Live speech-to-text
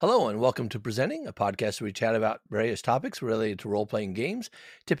Hello and welcome to Presenting, a podcast where we chat about various topics related to role-playing games,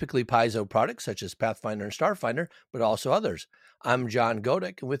 typically Paizo products such as Pathfinder and Starfinder, but also others. I'm John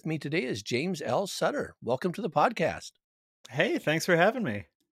Godek, and with me today is James L. Suttrrder. Welcome to the podcast. Hey, thanks for having me.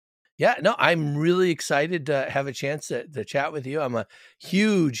 Yeah, no, I'm really excited to have a chance to chat with you. I'm a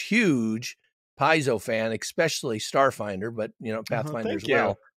huge Paizo fan, especially Starfinder, but Pathfinder as Thank you.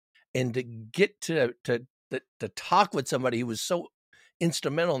 well. And to get to talk with somebody who was so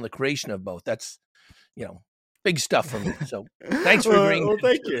instrumental in the creation of both, that's big stuff for me. So thanks for agreeing. Well,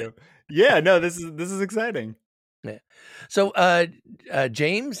 thank you. Yeah, no, this is exciting. Yeah. So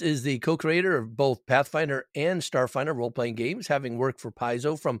James is the co-creator of both Pathfinder and Starfinder role-playing games, having worked for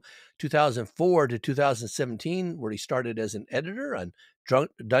Paizo from 2004 to 2017, where he started as an editor on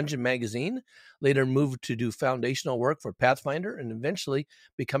Dungeon Magazine, later moved to do foundational work for Pathfinder, and eventually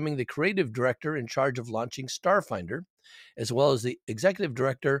becoming the creative director in charge of launching Starfinder, as well as the executive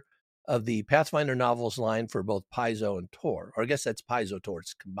director of the Pathfinder novels line for both Paizo and Tor. Or I guess that's Paizo Tor.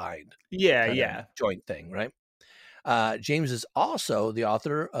 It's combined. Yeah. Joint thing, right? James is also the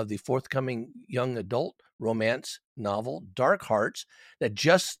author of the forthcoming young adult romance novel, Dark Hearts, that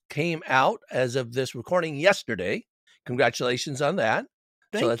just came out as of this recording yesterday. Congratulations on that.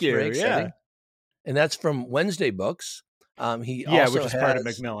 Thank you. Very exciting. Yeah. And that's from Wednesday Books. Which is part of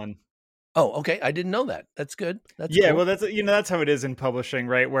Macmillan. Oh, okay. I didn't know that. That's good. That's cool. Well, that's how it is in publishing,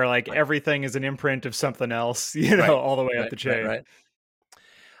 right? Where everything is an imprint of something else, all the way up the chain.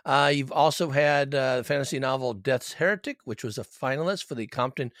 Right. You've also had the fantasy novel Death's Heretic, which was a finalist for the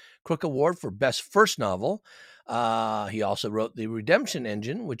Compton Crook Award for Best First Novel. He also wrote The Redemption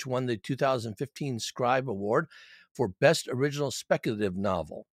Engine, which won the 2015 Scribe Award for Best Original Speculative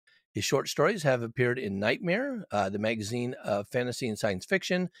Novel. His short stories have appeared in Nightmare, the magazine of fantasy and science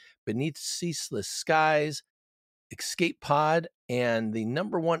fiction, Beneath Ceaseless Skies, Escape Pod, and the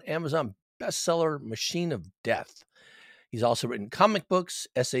 #1 Amazon bestseller Machine of Death. He's also written comic books,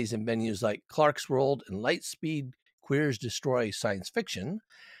 essays in venues like Clark's World and Lightspeed, Queers Destroy Science Fiction,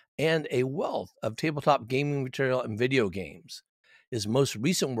 and a wealth of tabletop gaming material and video games. His most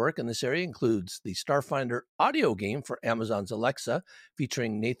recent work in this area includes the Starfinder audio game for Amazon's Alexa,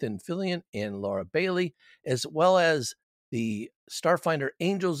 featuring Nathan Fillion and Laura Bailey, as well as the Starfinder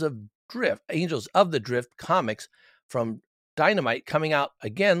Angels of the Drift comics from Dynamite, coming out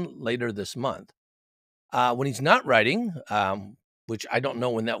again later this month. When he's not writing, which I don't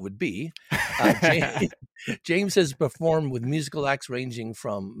know when that would be, James has performed with musical acts ranging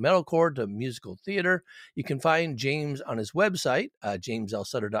from metalcore to musical theater. You can find James on his website,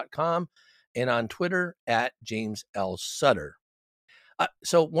 jameslsuttrrder.com, and on Twitter at JamesLSuttrrder.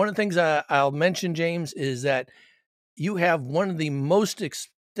 So one of the things I'll mention, James, is that you have one of the most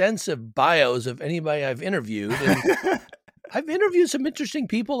extensive bios of anybody I've interviewed. And I've interviewed some interesting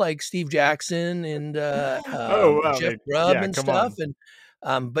people like Steve Jackson and Jeff Grubb and stuff.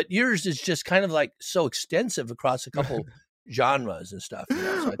 And but yours is just kind of like so extensive across a couple genres and stuff.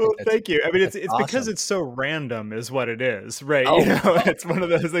 So thank you. I mean, it's awesome. Because it's so random is what it is, right? It's one of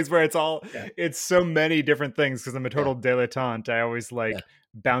those things where it's so many different things, because I'm a total dilettante. I always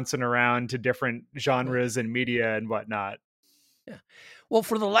bouncing around to different genres and media and whatnot. Yeah. Well,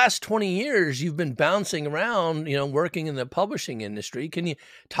 for the last 20 years, you've been bouncing around, working in the publishing industry. Can you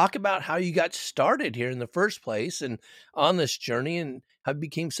talk about how you got started here in the first place and on this journey, and how you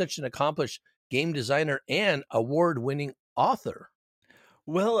became such an accomplished game designer and award-winning author?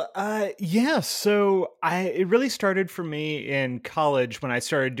 Well, So it really started for me in college when I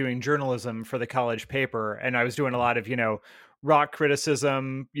started doing journalism for the college paper, and I was doing a lot of, rock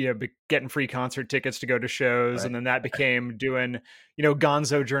criticism, getting free concert tickets to go to shows. Right. And then that became doing,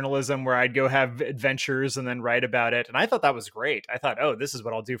 gonzo journalism, where I'd go have adventures and then write about it. And I thought that was great. I thought, oh, this is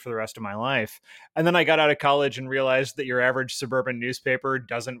what I'll do for the rest of my life. And then I got out of college and realized that your average suburban newspaper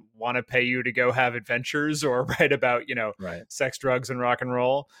doesn't want to pay you to go have adventures or write about, sex, drugs, and rock and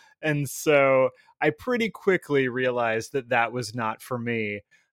roll. And so I pretty quickly realized that that was not for me.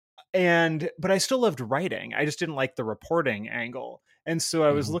 But I still loved writing. I just didn't like the reporting angle. And so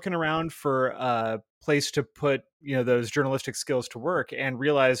I was looking around for a place to put, those journalistic skills to work, and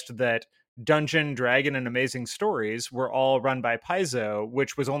realized that Dungeon, Dragon, and Amazing Stories were all run by Paizo,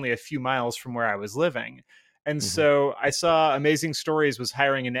 which was only a few miles from where I was living. And so I saw Amazing Stories was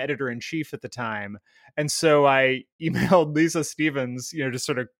hiring an editor-in-chief at the time. And so I emailed Lisa Stevens, just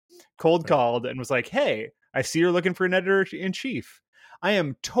sort of cold called and was like, hey, I see you're looking for an editor-in-chief. I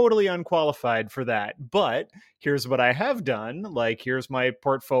am totally unqualified for that, but here's what I have done. Here's my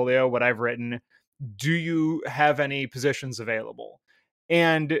portfolio, what I've written. Do you have any positions available?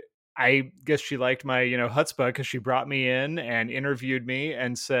 And I guess she liked my, chutzpah, because she brought me in and interviewed me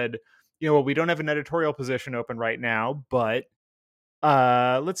and said, well, we don't have an editorial position open right now, but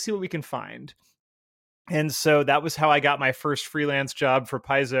let's see what we can find. And so that was how I got my first freelance job for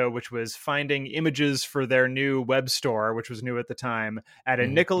Paizo, which was finding images for their new web store, which was new at the time, at a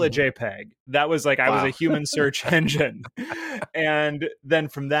Mhm, nickel a mhm. JPEG. That was like, I was a Wow. human search engine. And then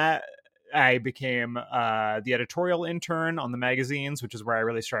from that, I became the editorial intern on the magazines, which is where I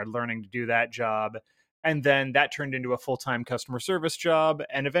really started learning to do that job. And then that turned into a full-time customer service job.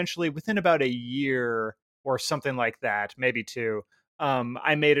 And eventually, within about a year or something like that, maybe two,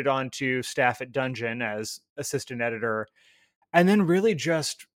 I made it on to staff at Dungeon as assistant editor, and then really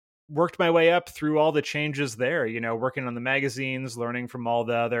just worked my way up through all the changes there, working on the magazines, learning from all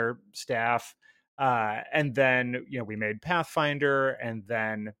the other staff. And then, we made Pathfinder, and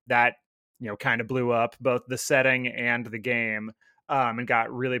then that, kind of blew up, both the setting and the game, and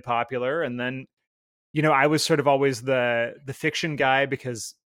got really popular. And then, I was sort of always the fiction guy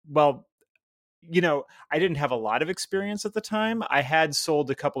because, well, I didn't have a lot of experience at the time. I had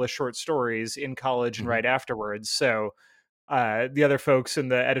sold a couple of short stories in college and Mhm, right afterwards. So the other folks in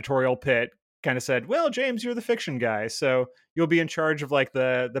the editorial pit kind of said, "Well, James, you're the fiction guy, so you'll be in charge of like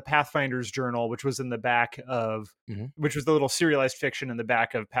the Pathfinder's journal, which was in the back of, mhm, which was the little serialized fiction in the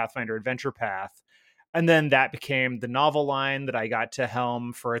back of Pathfinder Adventure Path." And then that became the novel line that I got to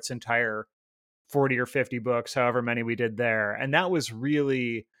helm for its entire 40 or 50 books, however many we did there. And that was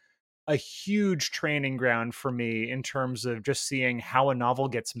really a huge training ground for me in terms of just seeing how a novel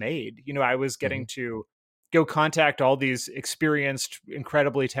gets made. I was getting mhm, to go contact all these experienced,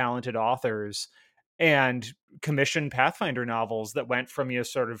 incredibly talented authors and commission Pathfinder novels that went from,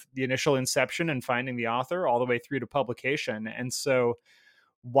 sort of the initial inception and finding the author all the way through to publication. And so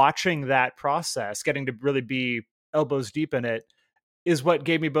watching that process, getting to really be elbows deep in it, is what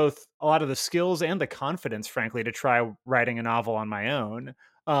gave me both a lot of the skills and the confidence, frankly, to try writing a novel on my own.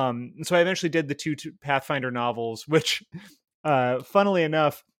 And so I eventually did the two Pathfinder novels, which, funnily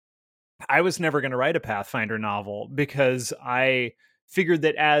enough, I was never going to write a Pathfinder novel because I figured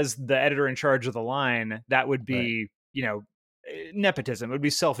that as the editor in charge of the line, that would right, be, nepotism. It would be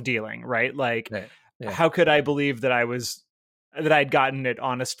self-dealing, right? Like, right, yeah, how could I believe that I'd gotten it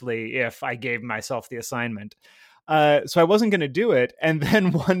honestly if I gave myself the assignment? So I wasn't going to do it. And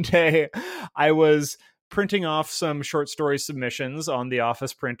then one day I was printing off some short story submissions on the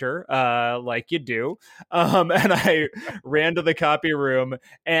office printer, like you do. And I ran to the copy room,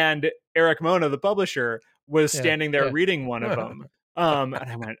 and Eric Mona, the publisher, was yeah, standing there yeah. reading one of them. And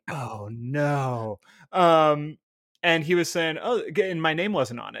I went, "Oh no." Um, and he was saying, "Oh," and my name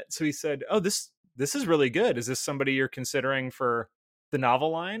wasn't on it. So he said, "Oh, this is really good. Is this somebody you're considering for the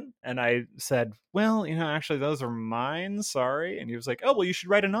novel line?" And I said, "Well, actually those are mine. Sorry." And he was like, "Oh, well, you should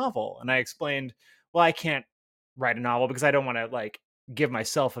write a novel." And I explained, "Well, I can't write a novel because I don't want to like give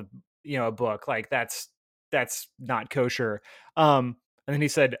myself a book. Like that's not kosher." And then he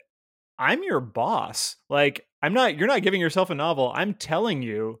said, "I'm your boss. Like, you're not giving yourself a novel. I'm telling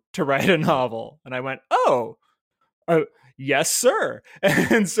you to write a Right. novel." And I went, "Oh, uh, yes, sir."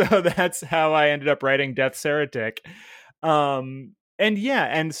 And so that's how I ended up writing Death's Heretic. And yeah,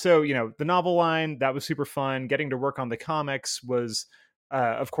 and so, the novel line, that was super fun. Getting to work on the comics was,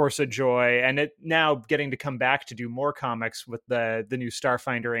 of course, a joy. And it now getting to come back to do more comics with the new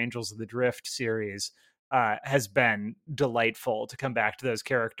Starfinder Angels of the Drift series has been delightful to come back to those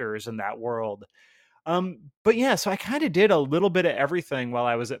characters and that world. But yeah, so I kind of did a little bit of everything while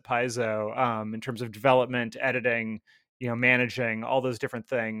I was at Paizo, in terms of development, editing, managing all those different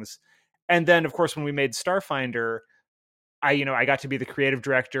things. And then, of course, when we made Starfinder, I got to be the creative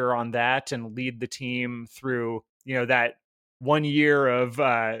director on that and lead the team through, that 1 year of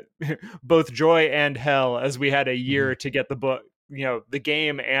both joy and hell, as we had a Mhm. year to get the book, the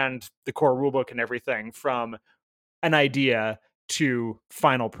game and the core rulebook and everything from an idea to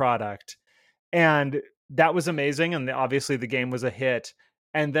final product. And that was amazing, and obviously the game was a hit.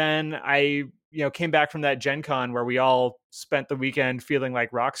 And then I came back from that Gen Con where we all spent the weekend feeling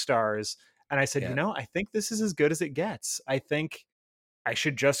like rock stars, and I said, Yeah. I think this is as good as it gets. I think I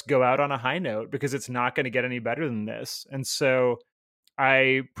should just go out on a high note because it's not going to get any better than this. And so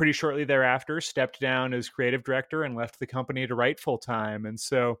I pretty shortly thereafter stepped down as creative director and left the company to write full time. And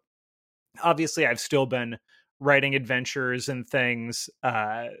so obviously I've still been writing adventures and things,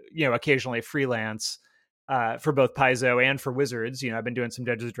 occasionally freelance, for both Paizo and for Wizards. I've been doing some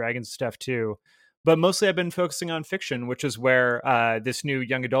Dungeons and Dragons stuff too, but mostly I've been focusing on fiction, which is where this new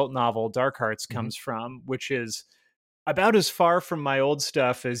young adult novel, Dark Hearts, Mhm. comes from, which is about as far from my old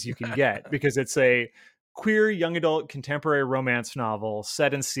stuff as you can get because it's a queer young adult contemporary romance novel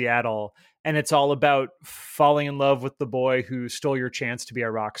set in Seattle, and it's all about falling in love with the boy who stole your chance to be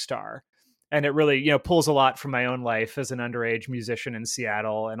a rock star. And it really, pulls a lot from my own life as an underage musician in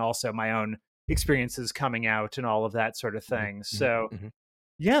Seattle, and also my own experiences coming out and all of that sort of Mhm, thing. mhm, So, mhm.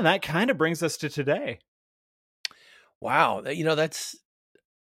 yeah, that kind of brings us to today. Wow, that's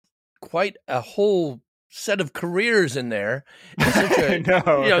quite a whole set of careers in there in such I a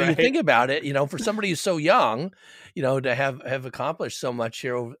know, you right? think about it, for somebody who's so young, to have accomplished so much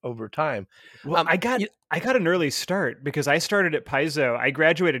here over time. Well, I got Y I got an early start because I started at Paizo. I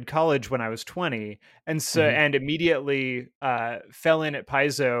graduated college when I was 20, Mhm, and immediately fell in at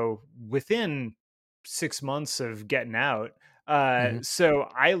Paizo within 6 months of getting out. mhm. So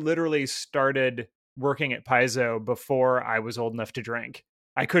I literally started working at Paizo before I was old enough to drink.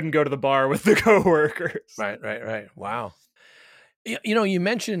 I couldn't go to the bar with the coworkers. Right, right, right. Wow. You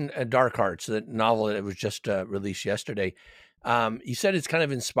mentioned, Dark Hearts, the novel that was just, released yesterday. You said it's kind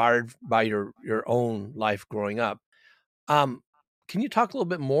of inspired by your own life growing up. Um, can you talk a little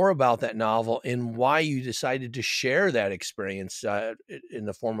bit more about that novel and why you decided to share that experience, in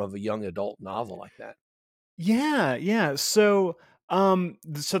the form of a young adult novel like that? Yeah, yeah. So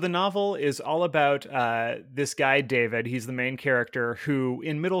the novel is all about this guy David. He's the main character who,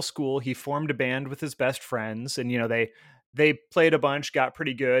 in middle school, he formed a band with his best friends, and they played a bunch, got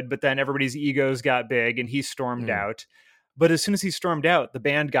pretty good, but then everybody's egos got big, and he stormed Mm, out. But as soon as he stormed out, the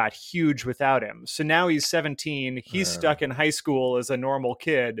band got huge without him. So now he's 17. He's uh, stuck in high school as a normal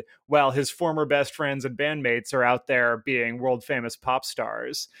kid, while his former best friends and bandmates are out there being world famous pop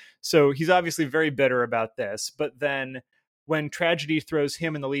stars. So he's obviously very bitter about this. But then when tragedy throws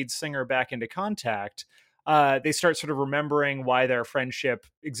him and the lead singer back into contact, they start sort of remembering why their friendship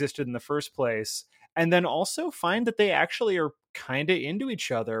existed in the first place. And then also find that they actually are kind of into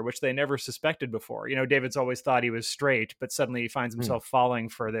each other, which they never suspected before. David's always thought he was straight, but suddenly he finds mm, himself falling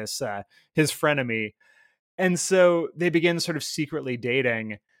for this his frenemy, and so they begin sort of secretly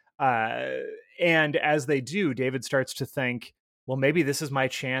dating. Uh, and as they do, David starts to think, well, maybe this is my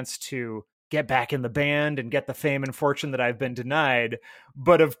chance to get back in the band and get the fame and fortune that I've been denied.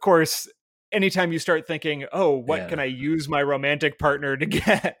 But of course, anytime you start thinking, oh, what can yeah. I use my romantic partner to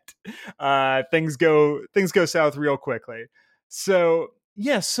get? Things go south real quickly. So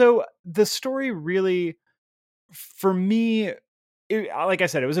yeah, so the story really, for me, like I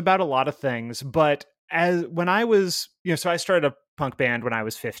said, it was about a lot of things. But as when I was, so I started a punk band when I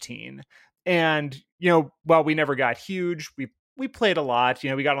was 15, and while we never got huge, we played a lot.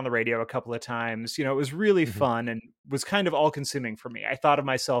 We got on the radio a couple of times. It was really Mhm, fun and was kind of all consuming for me. I thought of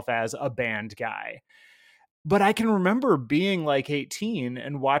myself as a band guy, but I can remember being like 18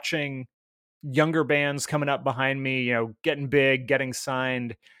 and watching younger bands coming up behind me, getting big, getting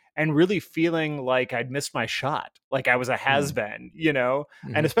signed, and really feeling like I'd missed my shot, like I was a has mm, been.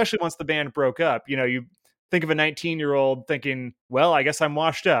 And mhm, especially once the band broke up, you think of a 19-year-old thinking, well, I guess I'm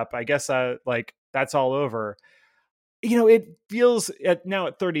washed up. I guess like that's all over. It feels now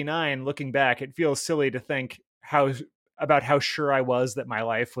at 39, looking back, it feels silly to think how sure I was that my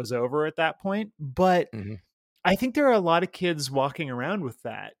life was over at that point. But mhm, I think there are a lot of kids walking around with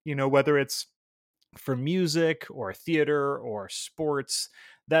that, whether it's for music or theater or sports,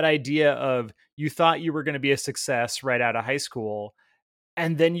 that idea of you thought you were going to be a success right out of high school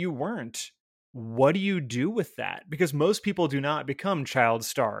and then you weren't. What do you do with that? Because most people do not become child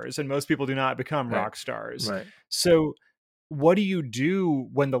stars and most people do not become right, rock stars. right, So, what do you do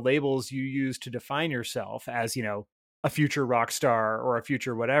when the labels you use to define yourself as, a future rock star or a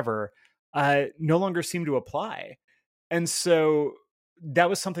future whatever, no longer seem to apply? And so that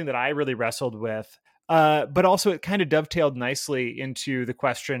was something that I really wrestled with. But also, it kind of dovetailed nicely into the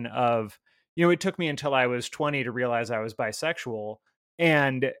question of, it took me until I was 20 to realize I was bisexual.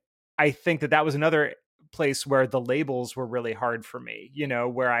 And I think that that was another place where the labels were really hard for me,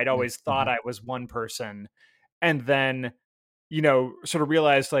 where I'd mm, always thought mhm, I was one person. And then, sort of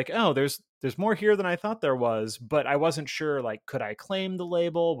realized like, oh, there's more here than I thought there was, but I wasn't sure, like, could I claim the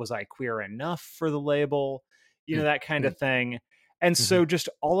label? Was I queer enough for the label? mm, That kind mm, of thing. And mhm, so just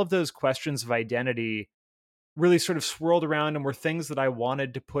all of those questions of identity really sort of swirled around and were things that I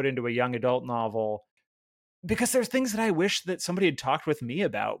wanted to put into a young adult novel, because there's things that I wish that somebody had talked with me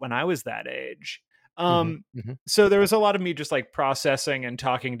about when I was that age. mhm, Um, mhm, so there was a lot of me just like processing and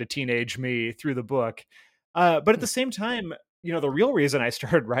talking to teenage me through the book. But at mm, the same time, the real reason I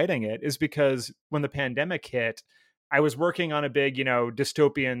started writing it is because when the pandemic hit, I was working on a big,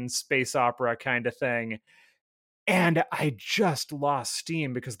 dystopian space opera kind of thing. And I just lost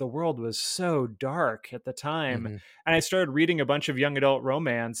steam because the world was so dark at the time. Hmm. And I started reading a bunch of young adult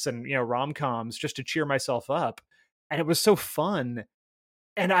romance and, rom-coms just to cheer myself up. And it was so fun.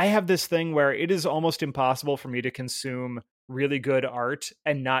 And I have this thing where it is almost impossible for me to consume really good art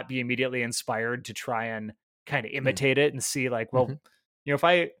and not be immediately inspired to try and kind of imitate it and see like, Hmm. well, if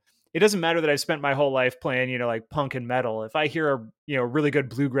I it doesn't matter that I've spent my whole life playing, like punk and metal. If I hear a, really good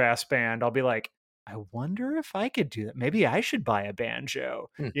bluegrass band, I'll be like, I wonder if I could do that. Maybe I should buy a banjo,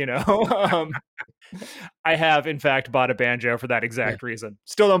 um, I have in fact bought a banjo for that Yeah. exact reason.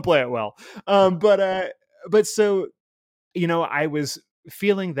 Still don't play it well. But so I was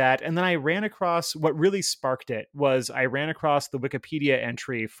feeling that. And then I ran across what really sparked it was I ran across the Wikipedia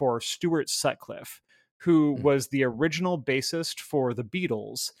entry for Stuart Sutcliffe, who Mm. was the original bassist for the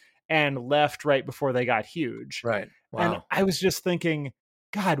Beatles and left right before they got huge. Right. And Wow. I was just thinking,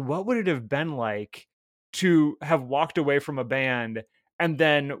 God, what would it have been like to have walked away from a band and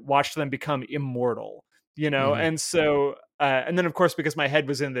then watched them become immortal? Hmm. And so, and then of course, because my head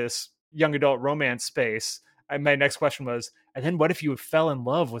was in this young adult romance space, my next question was, and then what if you fell in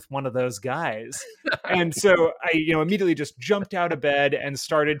love with one of those guys? And so I, immediately just jumped out of bed and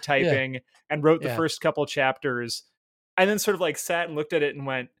started Yeah. typing and wrote the Yeah. first couple chapters, and then sort of like sat and looked at it and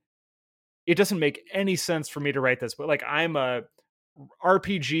went, it doesn't make any sense for me to write this, but like I'm a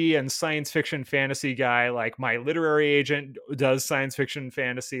RPG and science fiction fantasy guy. Like my literary agent does science fiction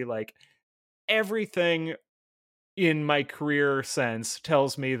fantasy. Like everything in my career sense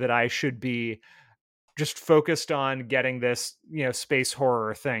tells me that I should be just focused on getting this, space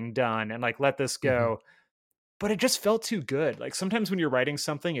horror thing done and like let this Hmm. go. But it just felt too good. Like sometimes when you're writing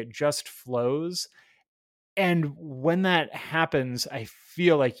something, it just flows. And when that happens, I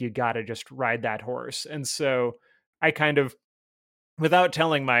feel like you got to just ride that horse. And so I kind of, without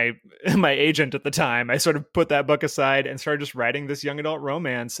telling my my agent at the time, I sort of put that book aside and started just writing this young adult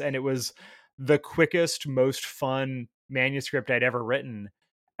romance, and it was the quickest, most fun manuscript I'd ever written.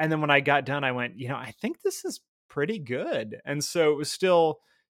 And then when I got done, I went, I think this is pretty good. And so it was still,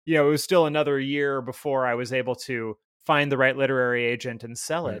 it was still another year before I was able to find the right literary agent and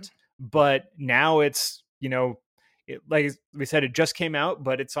sell Right. it. But now it's, like we said, it just came out,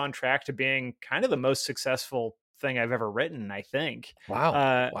 but it's on track to being kind of the most successful thing I've ever written, I think.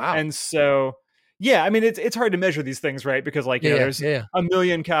 Wow. Wow. And so, yeah, I mean, it's hard to measure these things, right? Because like, Yeah. Yeah. there's Yeah. a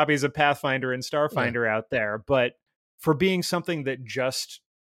million copies of Pathfinder and Yeah. Starfinder out there, but for being something that just,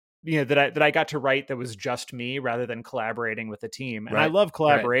 that I got to write that was just me rather than collaborating with a team. And I Right. love Right.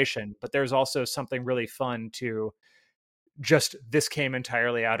 collaboration, but there's also something really fun to just this came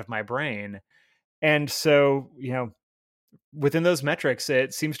entirely out of my brain. And so, within those metrics,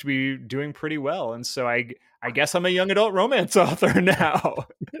 it seems to be doing pretty well. And so I guess I'm a young adult romance author now.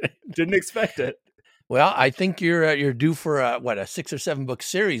 Didn't expect it. Well, I think you're due for a 6 or 7 book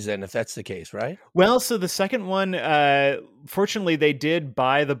series then, if that's the case, right? Well, so the second one, fortunately, they did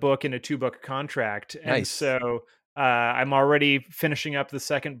buy the book in a 2-book contract, and Nice. so I'm already finishing up the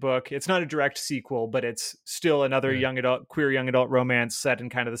second book. It's not a direct sequel, but it's still another Yeah. queer young adult romance set in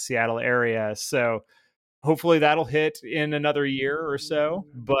kind of the Seattle area. So hopefully that'll hit in another year or so.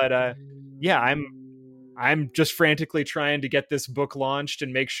 But yeah, I'm just frantically trying to get this book launched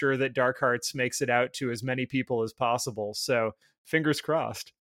and make sure that Dark Hearts makes it out to as many people as possible. So fingers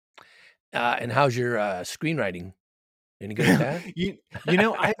crossed. And how's your screenwriting? Any good at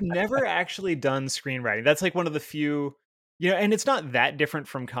that? I've never actually done screenwriting. That's like one of the few, and it's not that different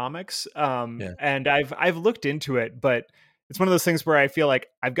from comics. Yeah. And I've looked into it, but it's one of those things where I feel like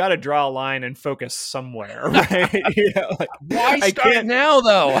I've got to draw a line and focus somewhere, right? Like Why I start can't. now,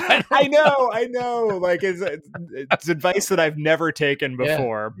 though? I I don't know. know, I know. Like it's advice that I've never taken Yeah.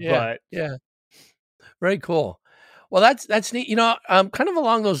 before, Yeah. but Yeah. Very cool. Well, that's neat. Kind of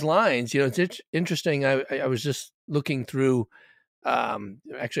along those lines. It's interesting. I was just looking through,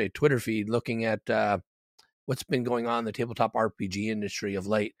 actually a Twitter feed, looking at what's been going on in the tabletop RPG industry of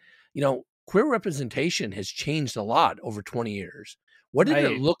late. Queer representation has changed a lot over 20 years. What did it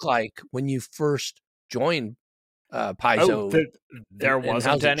right. look like when you first joined Oh, Paizo, there and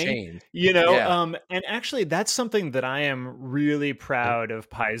wasn't how's it any, changed? Yeah. and actually that's something that I am really Yeah. proud of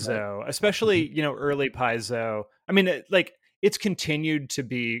Right. Paizo, Mhm. especially, early Paizo. I mean, like it's continued to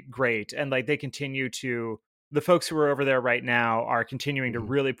be great. And like the folks who are over there right now are continuing to Mhm.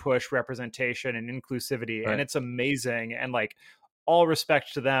 really push representation and inclusivity. And Right. it's amazing. And like all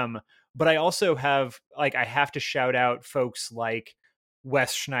respect to them. But I also I have to shout out folks like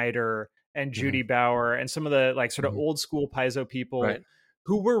Wes Schneider and Mhm. Judy Bauer and some of the like sort of Mhm. old school Paizo people Right.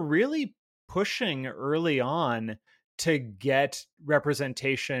 who were really pushing early on to get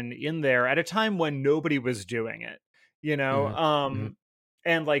representation in there at a time when nobody was doing it, you know? Hmm. Hmm.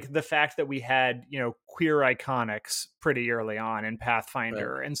 And like the fact that we had, queer iconics pretty early on in Right.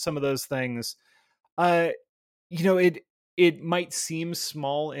 Pathfinder and some of those things, uh, it might seem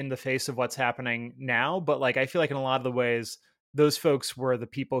small in the face of what's happening now, but like I feel like in a lot of the ways, those folks were the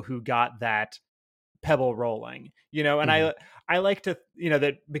people who got that pebble rolling, and Hmm. I like to,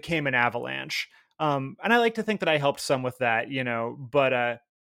 that became an avalanche. And I like to think that I helped some with that,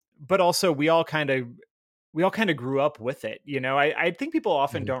 but also we all kind of grew up with it. I think people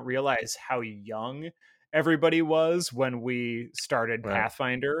often Hmm. don't realize how young everybody was when we started Right.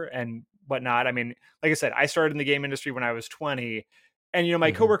 Pathfinder and whatnot. I mean, like I said, I started in the game industry when I was 20, and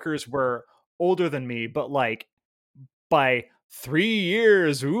my Hmm. coworkers were older than me, but like by 3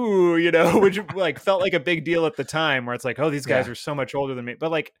 years, ooh, which like felt like a big deal at the time, where it's like, oh, these guys Yeah. are so much older than me.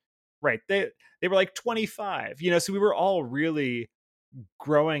 But like, right, they were like 25, so we were all really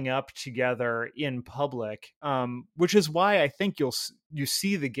growing up together in public, which is why I think you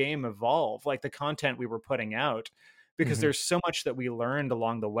see the game evolve, like the content we were putting out, because Hmm. there's so much that we learned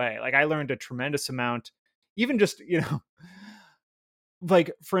along the way. Like I learned a tremendous amount, even just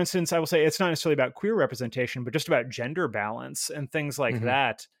like for instance, I will say it's not necessarily about queer representation, but just about gender balance and things like Hmm.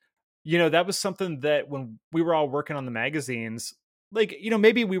 that. That was something that when we were all working on the magazines, like,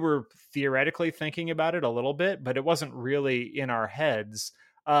 maybe we were theoretically thinking about it a little bit, but it wasn't really in our heads.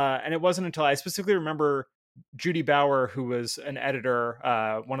 And it wasn't until I specifically remember Judy Bauer, who was an editor,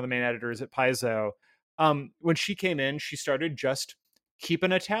 one of the main editors at Paizo, when she came in, she started just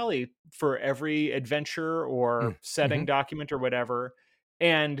keeping a tally for every adventure or setting Hmm. document or whatever.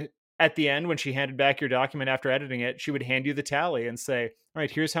 And at the end, when she handed back your document after editing it, she would hand you the tally and say, all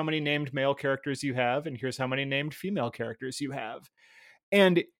right, here's how many named male characters you have, and here's how many named female characters you have.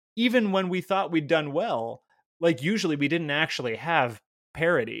 And even when we thought we'd done well, like usually we didn't actually have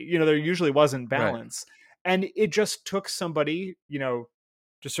parity, there usually wasn't Right. balance. And it just took somebody,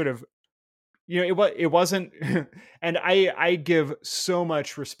 just sort of, it wasn't. And I give so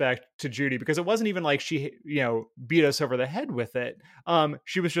much respect to Judy, because it wasn't even like she, beat us over the head with it.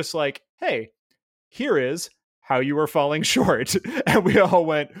 She was just like, hey, here is how you were falling short. And we all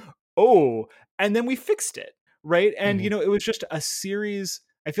went, oh, and then we fixed it. Right. And, Hmm. it was just a series.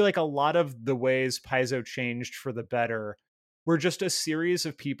 I feel like a lot of the ways Paizo changed for the better were just a series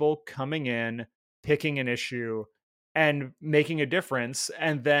of people coming in, picking an issue, and making a difference.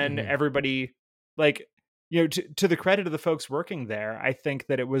 And then Hmm. everybody, like, to the credit of the folks working there, I think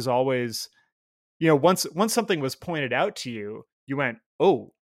that it was always, once something was pointed out to you, you went,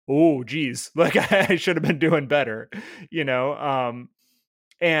 oh, geez, like I should have been doing better, you know.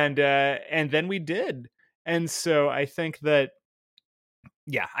 And then we did, and so I think that,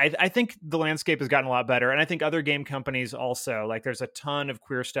 yeah, I think the landscape has gotten a lot better, and I think other game companies also, like there's a ton of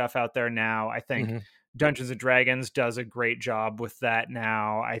queer stuff out there now. I think Hmm. Dungeons and Dragons does a great job with that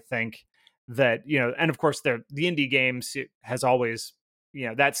now. I think that, and of course the indie games has always,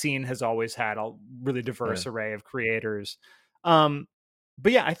 that scene has always had a really diverse Right. array of creators. um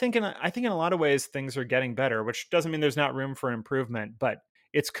but yeah, I think in a lot of ways things are getting better, which doesn't mean there's not room for improvement, but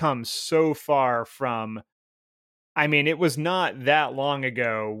it's come so far from, I mean, it was not that long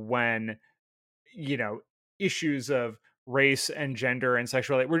ago when, you know, issues of race and gender and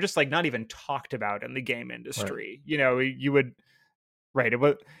sexuality were just like not even talked about in the game Right. industry. You would, right.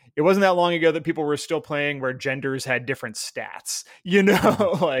 It wasn't that long ago that people were still playing where genders had different stats,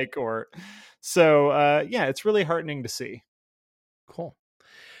 Hmm. like, or so, yeah, it's really heartening to see. Cool.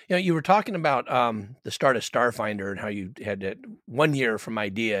 You were talking about the start of Starfinder and how you had it 1 year from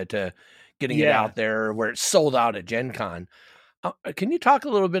idea to getting it Yeah. out there where it sold out at Gen Con. Can you talk a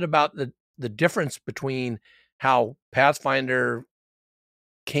little bit about the difference between how Pathfinder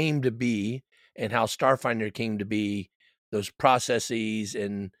came to be and how Starfinder came to be, those processes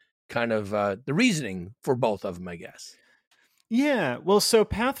and kind of the reasoning for both of them, I guess? Yeah, well, so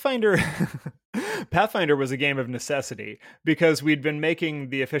Pathfinder Pathfinder was a game of necessity because we'd been making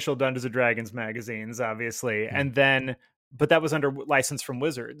the official Dungeons and Dragons magazines, obviously, Mm. and then, but that was under license from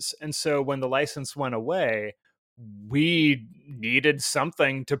Wizards. And so when the license went away, we needed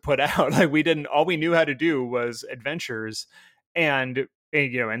something to put out. Like we didn't, all we knew how to do was adventures and,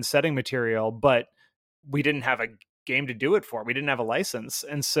 and setting material, but we didn't have a game to do it for. We didn't have a license.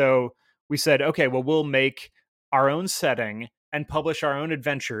 And so we said, okay, well, we'll make our own setting and publish our own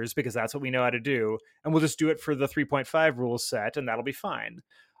adventures because that's what we know how to do. And we'll just do it for the 3.5 rules set, and that'll be fine.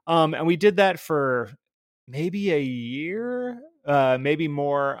 And we did that for maybe a year, maybe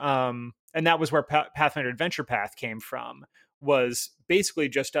more. And that was where Pathfinder Adventure Path came from, was basically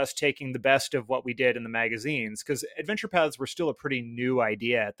just us taking the best of what we did in the magazines, because adventure paths were still a pretty new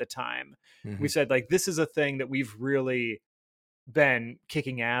idea at the time. We Hmm. said, like, this is a thing that we've really been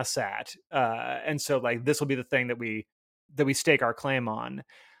kicking ass at, and so like this will be the thing that we stake our claim on.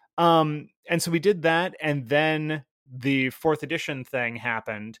 And so we did that, and then the fourth edition thing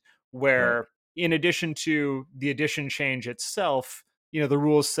happened, Right. where in addition to the edition change itself, the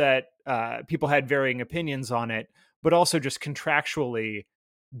rules set, people had varying opinions on it, but also just contractually,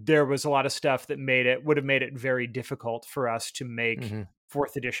 there was a lot of stuff that would have made it very difficult for us to make Hmm.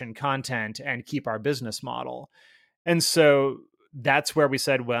 fourth edition content and keep our business model. And so that's where we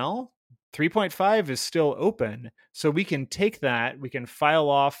said, well, 3.5 is still open. So we can take that, we can file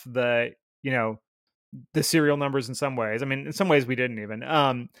off you know, the serial numbers in some ways. I mean, in some ways we didn't even.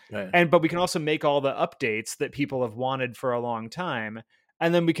 Right. But we can also make all the updates that people have wanted for a long time.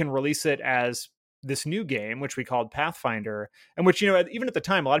 And then we can release it as this new game, which we called Pathfinder, and which, even at the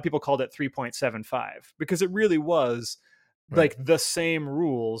time, a lot of people called it 3.75 because it really was Right. like the same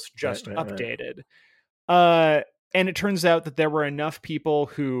rules, Right. just Right. Right. updated. Uh, and it turns out that there were enough people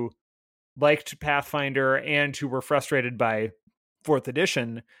who liked Pathfinder and who were frustrated by fourth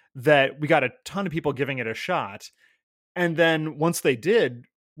edition that we got a ton of people giving it a shot. And then once they did,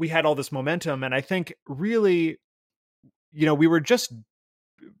 we had all this momentum. And I think really, we were just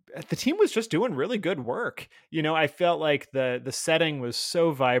the team was just doing really good work. I felt like the setting was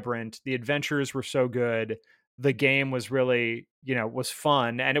so vibrant, the adventures were so good, the game was really, was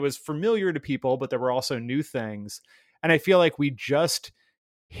fun, and it was familiar to people, but there were also new things. And I feel like we just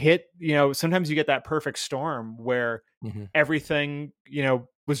hit, sometimes you get that perfect storm where Hmm. everything,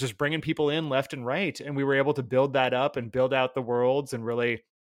 was just bringing people in left and right, and we were able to build that up and build out the worlds and really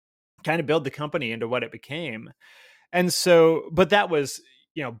kind of build the company into what it became. And so, but that was,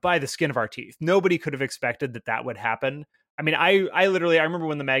 by the skin of our teeth. Nobody could have expected that that would happen. I mean, I literally, I remember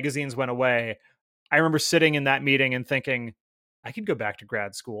when the magazines went away, I remember sitting in that meeting and thinking, I could go back to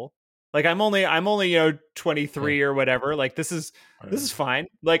grad school. Like I'm only, 23 or whatever. Like this is fine.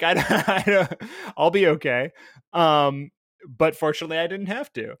 Like I'll be okay. Um, but fortunately I didn't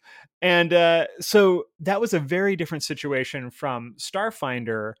have to. And so that was a very different situation from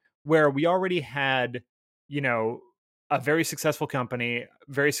Starfinder, where we already had, you know, a very successful company,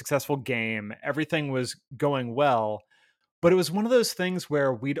 very successful game. Everything was going well, but it was one of those things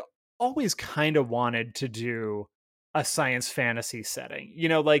where we'd always kind of wanted to do a science fantasy setting.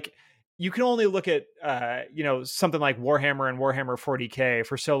 Like you can only look at something like Warhammer and Warhammer 40K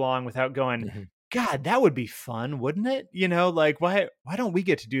for so long without going, Hmm. God, that would be fun, wouldn't it? Like why don't we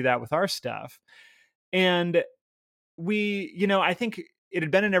get to do that with our stuff? And I think it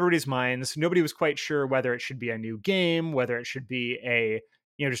had been in everybody's minds. Nobody was quite sure whether it should be a new game, whether it should be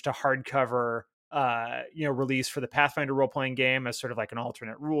just a hardcover, release for the Pathfinder role playing game as sort of like an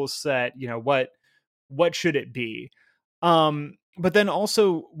alternate rules set. What should it be? But then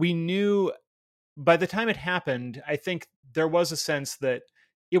also we knew by the time it happened, I think there was a sense that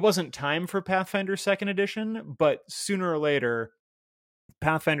it wasn't time for Pathfinder second edition, but sooner or later,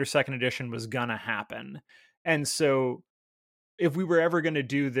 Pathfinder second edition was gonna happen. And so if we were ever going to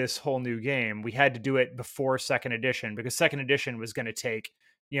do this whole new game, we had to do it before second edition, because second edition was going to take,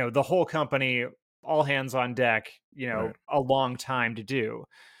 the whole company, all hands on deck, Right. a long time to do.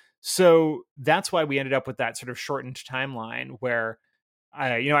 So that's why we ended up with that sort of shortened timeline where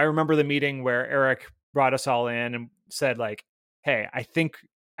I remember the meeting where Eric brought us all in and said like, "Hey, I think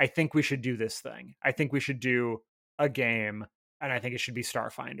we should do this thing. I think we should do a game, and I think it should be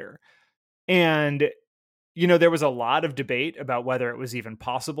Starfinder." And there was a lot of debate about whether it was even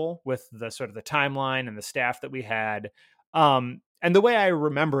possible with the sort of the timeline and the staff that we had. And the way I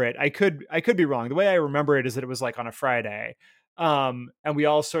remember it, I could be wrong. The way I remember it is that it was like on a Friday. And we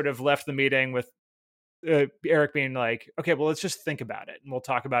all sort of left the meeting with Eric being like, okay, well, let's just think about it and we'll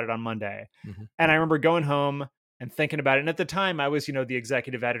talk about it on Monday. Hmm. And I remember going home and thinking about it. And at the time I was, the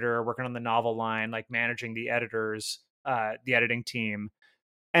executive editor working on the novel line, like managing the editors, the editing team.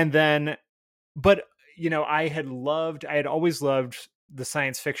 And then but I had always loved the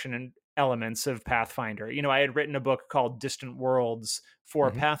science fiction and elements of Pathfinder. I had written a book called Distant Worlds for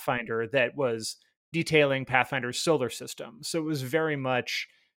Hmm. Pathfinder that was detailing Pathfinder's solar system. So it was very much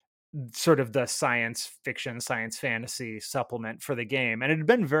sort of the science fiction, science fantasy supplement for the game. And it had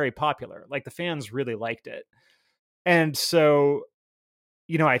been very popular. Like the fans really liked it. And so,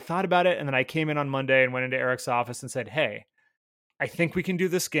 I thought about it, and then I came in on Monday and went into Eric's office and said, "Hey, I think we can do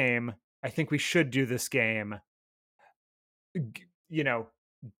this game. I think we should do this game. G- you know,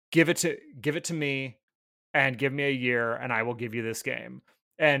 give it to me and give me a year and I will give you this game."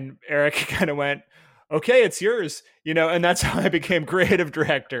 And Eric kind of went, okay, it's yours, and that's how I became creative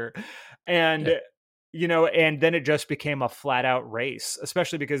director. Yeah. And, and then it just became a flat out race,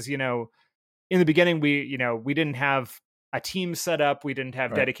 especially because, in the beginning, we didn't have a team set up. We didn't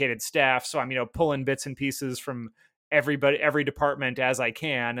have Right. dedicated staff. So I'm, pulling bits and pieces from every department as I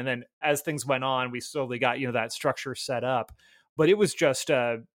can. And then as things went on, we slowly got, that structure set up, but it was just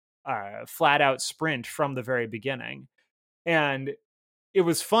a flat out sprint from the very beginning. And it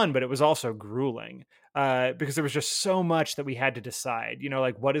was fun, but it was also grueling, because there was just so much that we had to decide.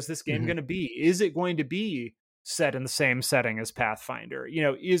 Like, what is this game Hmm. going to be? Is it going to be set in the same setting as Pathfinder?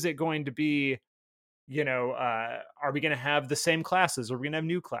 Is it going to be, are we going to have the same classes? Or are we going to have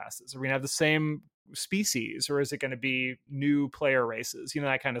new classes? Are we going to have the same species? Or is it going to be new player races?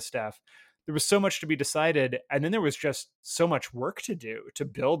 That kind of stuff. There was so much to be decided. And then there was just so much work to do to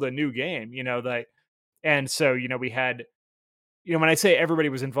build a new game, and so, we had, when I say everybody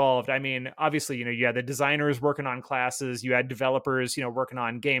was involved, I mean, obviously, you had the designers working on classes, you had developers, working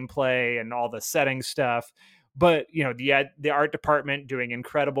on gameplay and all the setting stuff. But, you had the art department doing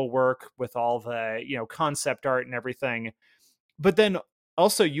incredible work with all the, concept art and everything. But then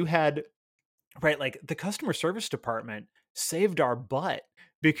also you had, right, like the customer service department saved our butt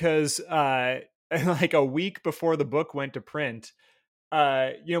because, like a week before the book went to print,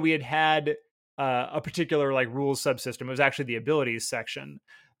 we had a particular like rules subsystem. It was actually the abilities section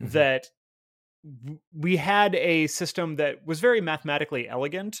Hmm. that we had a system that was very mathematically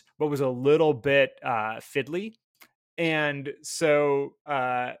elegant, but was a little bit fiddly. And so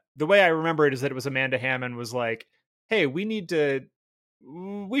the way I remember it is that it was Amanda Hammond was like, "Hey, we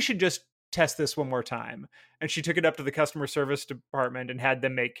should just test this one more time." And she took it up to the customer service department and had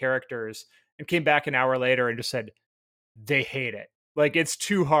them make characters, and came back an hour later and just said, they hate it. Like, it's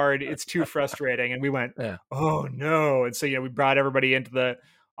too hard, it's too frustrating. And we went, Yeah. oh no. And so, we brought everybody into the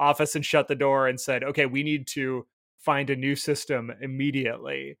office and shut the door and said, okay, we need to find a new system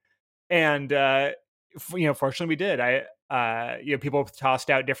immediately. And, fortunately we did. People tossed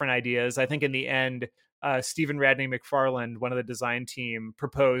out different ideas. I think in the end, Stephen Radney McFarland, one of the design team,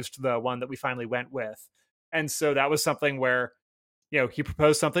 proposed the one that we finally went with. And so that was something where, he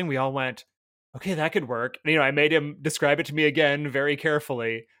proposed something, we all went, okay, that could work. And, I made him describe it to me again very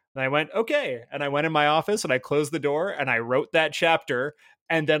carefully. And I went, okay. And I went in my office and I closed the door and I wrote that chapter.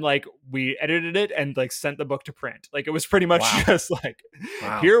 And then like we edited it and like sent the book to print. Like it was pretty much Wow. just like,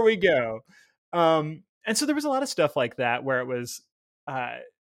 Wow. here we go. And so there was a lot of stuff like that where it was, uh,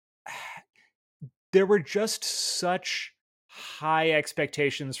 there were just such high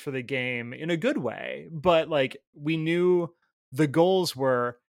expectations for the game in a good way, but like we knew the goals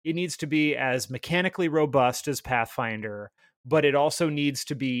were, it needs to be as mechanically robust as Pathfinder, but it also needs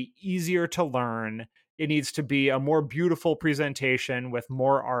to be easier to learn. It needs to be a more beautiful presentation with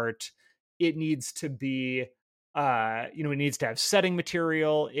more art. It needs to be it needs to have setting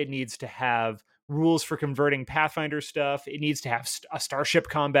material. It needs to have rules for converting Pathfinder stuff. It needs to have a starship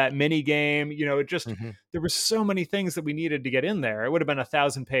combat mini game. It just, Hmm. there were so many things that we needed to get in there. It would have been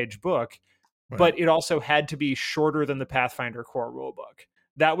 1,000-page book, Right. but it also had to be shorter than the Pathfinder core rulebook.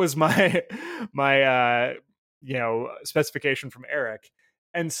 That was my my specification from Eric.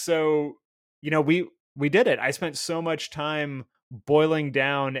 And so, we did it. I spent so much time boiling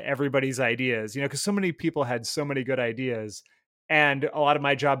down everybody's ideas, because so many people had so many good ideas. And a lot of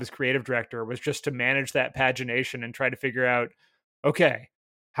my job as creative director was just to manage that pagination and try to figure out, okay,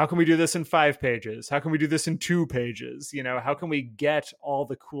 how can we do this in 5 pages? How can we do this in 2 pages? How can we get all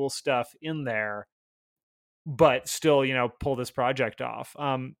the cool stuff in there, but still, pull this project off?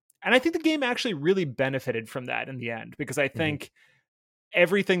 And I think the game actually really benefited from that in the end, because I Hmm. think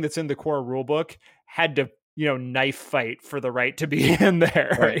everything that's in the core rulebook had to, knife fight for the right to be in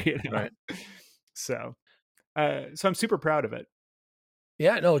there, Right. Right. So, so I'm super proud of it.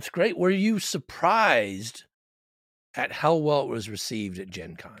 Yeah. No, it's great. Were you surprised at how well it was received at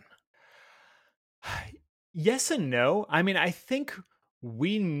Gen Con? Yes and no. I mean, I think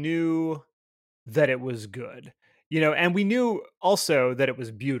we knew that it was good, and we knew also that it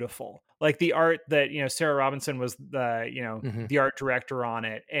was beautiful. Like the art that, Sarah Robinson was the, Hmm. the art director on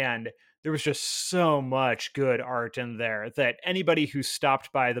it. And there was just so much good art in there that anybody who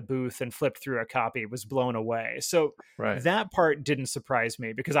stopped by the booth and flipped through a copy was blown away. So Right. that part didn't surprise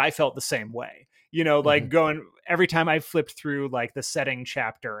me because I felt the same way. Like Hmm. going every time I flipped through like the setting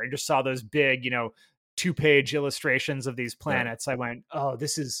chapter and just saw those big, 2-page illustrations of these Right. planets, I went, oh,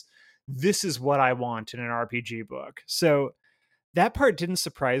 this is what I want in an RPG book. So that part didn't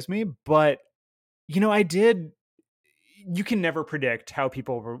surprise me, but I did. You can never predict how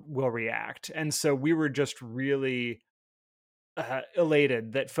people will react. And so we were just really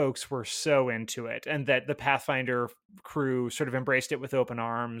elated that folks were so into it, and that the Pathfinder crew sort of embraced it with open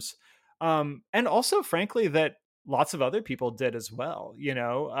arms. And also, frankly, that lots of other people did as well, you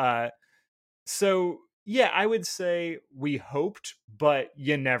know? So, yeah, I would say we hoped, but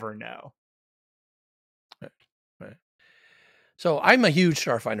you never know. Right. Right. So I'm a huge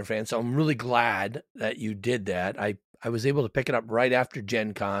Starfinder fan, so I'm really glad that you did that. I was able to pick it up right after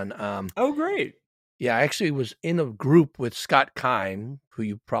Gen Con. Oh, great. Yeah, I actually was in a group with Scott Kime, who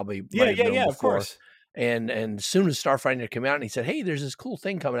you probably Yeah, might have yeah, known yeah, of before. course. And as soon as Starfinder came out, and he said, "Hey, there's this cool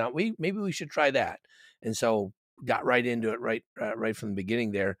thing coming out. Maybe we should try that." And so got right into it right from the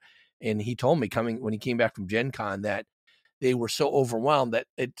beginning there. And he told me coming when he came back from Gen Con that they were so overwhelmed that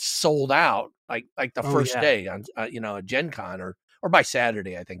it sold out like the Oh, first yeah. day on at Gen Con or by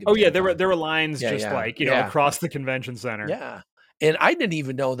Saturday, I think, of Oh, yeah, Gen there were Con. there were lines Yeah, just, yeah, like, yeah, across the convention center. yeah. And I didn't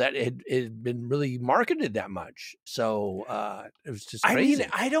even know that it had been really marketed that much. So it was just I mean,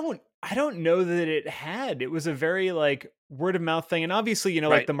 crazy. I don't know that it had. It was a very, like, word of mouth thing, and obviously,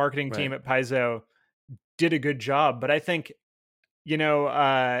 like, Right. the marketing Right. team at Paizo did a good job, but I think, you know,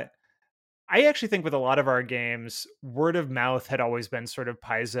 uh, I actually think with a lot of our games, word of mouth had always been sort of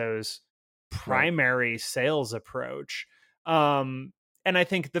Paizo's Right. primary sales approach. Um, and I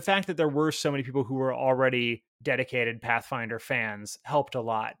think the fact that there were so many people who were already dedicated Pathfinder fans helped a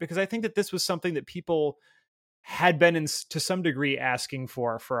lot, because I think that this was something that people had been to some degree asking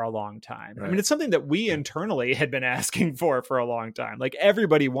for a long time. I mean, Right. it's something that we Right. internally had been asking for a long time. Like,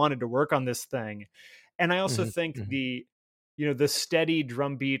 everybody wanted to work on this thing. And I also Hmm. think Hmm. the steady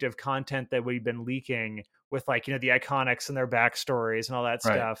drumbeat of content that we've been leaking with, like, the iconics and their backstories and all that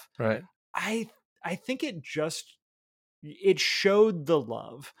Right. stuff. Right. I I think it showed the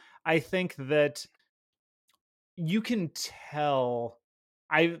love. I think that you can tell.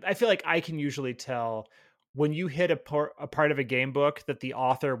 I feel like I can usually tell when you hit a part of a game book that the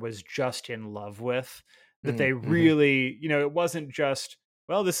author was just in love with, that they Mm-hmm. really, it wasn't just,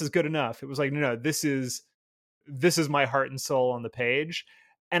 well, this is good enough. It was like, no, no, this is my heart and soul on the page.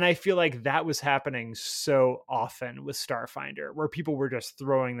 And I feel like that was happening so often with Starfinder, where people were just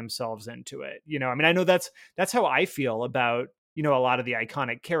throwing themselves into it. I mean, I know that's how I feel about, a lot of the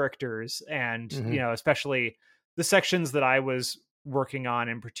iconic characters, and, Hmm. especially the sections that I was working on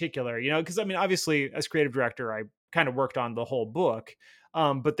in particular, because I mean, obviously, as creative director, I kind of worked on the whole book.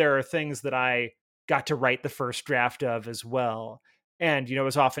 But there are things that I got to write the first draft of as well. And, it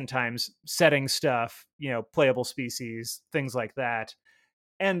was oftentimes setting stuff, playable species, things like that.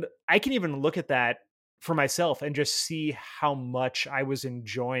 And I can even look at that for myself and just see how much I was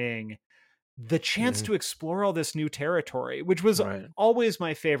enjoying the chance Hmm. to explore all this new territory, which was Right. always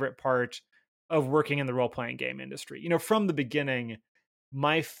my favorite part of working in the role playing game industry. From the beginning,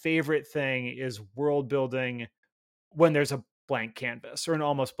 my favorite thing is world building when there's a blank canvas or an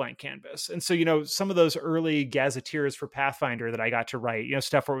almost blank canvas. And so, some of those early gazetteers for Pathfinder that I got to write,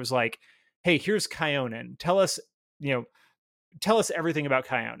 stuff where it was like, hey, here's Kyonin. You know, tell us everything about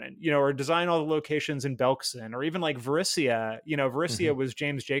Kyonin, or design all the locations in Belkson, or even like Varisia. Hmm. Varisia was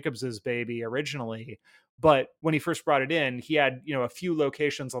James Jacobs's baby originally, but when he first brought it in, he had, a few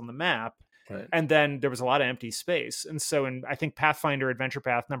locations on the map, Right. and then there was a lot of empty space. And so in, I think, Pathfinder Adventure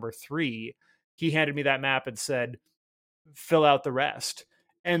Path number 3, he handed me that map and said, fill out the rest.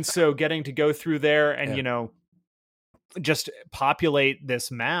 And so getting to go through there and, Yeah. just populate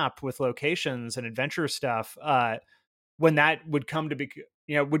this map with locations and adventure stuff, when that would come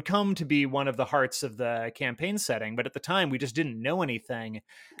to be one of the hearts of the campaign setting. But at the time, we just didn't know anything.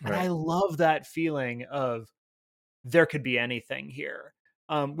 And I Right. love that feeling of there could be anything here.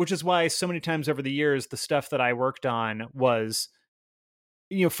 Which is why so many times over the years, the stuff that I worked on was,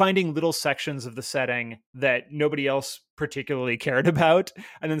 finding little sections of the setting that nobody else particularly cared about,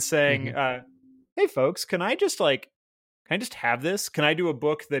 and then saying, Hmm. hey folks, can I just have this? Can I do a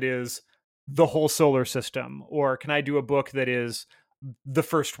book that is the whole solar system? Or can I do a book that is the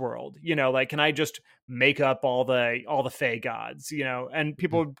first world? Like, can I just make up all the Fey gods? And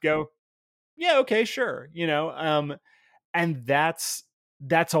people Hmm. would go, yeah, okay, sure. And that's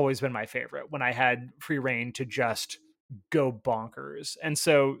always been my favorite, when I had free reign to just go bonkers. And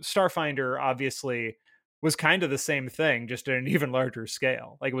so Starfinder obviously was kind of the same thing, just at an even larger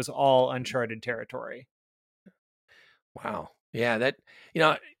scale. Like, it was all uncharted territory. Wow. Yeah, you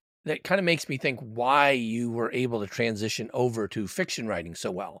know, that kind of makes me think why you were able to transition over to fiction writing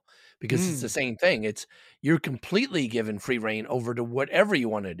so well, because it's the Mm, same thing. You're completely given free reign over to whatever you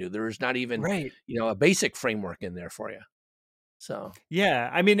want to do. There is not even, right. a basic framework in there for you. So, Yeah,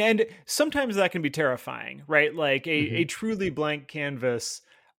 I mean, and sometimes that can be terrifying, right? Like, a mhm. truly blank canvas.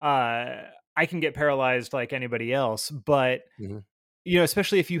 Uh, I can get paralyzed like anybody else, but Mhm.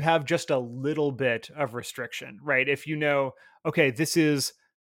 especially if you have just a little bit of restriction, right? If okay, this is,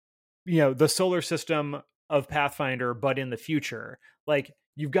 the solar system of Pathfinder, but in the future, like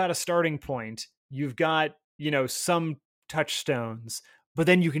you've got a starting point, you've got, some touchstones, but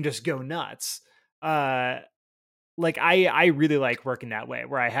then you can just go nuts. Uh, like I really like working that way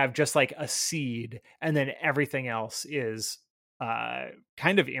where I have just like a seed and then everything else is uh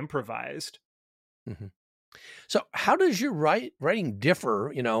kind of improvised. Mhm. So, how does your writing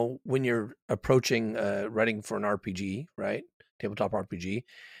differ? When you're approaching writing for an RPG, right? Tabletop RPG,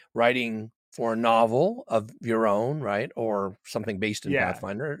 writing for a novel of your own, right, or something based in Yeah.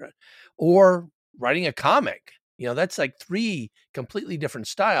 Pathfinder, or writing a comic. That's like three completely different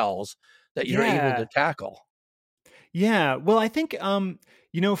styles that you're able to Yeah. tackle. Yeah. Well, I think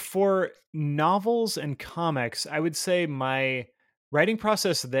for novels and comics, I would say my writing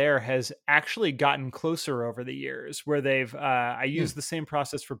process there has actually gotten closer over the years where I Hmm. use the same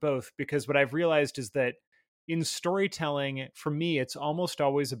process for both because what I've realized is that in storytelling, for me, it's almost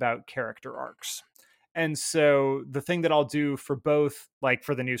always about character arcs. And so the thing that I'll do for both, like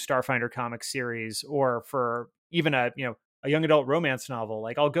for the new Starfinder comic series or for even a young adult romance novel,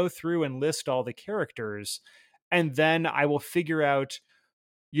 like I'll go through and list all the characters and then I will figure out,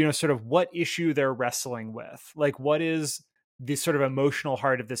 sort of what issue they're wrestling with. Like, what is the sort of emotional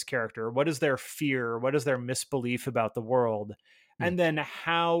heart of this character? What is their fear? What is their misbelief about the world? Hmm. And then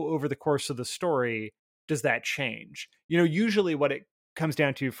how, over the course of the story, does that change? Usually what it comes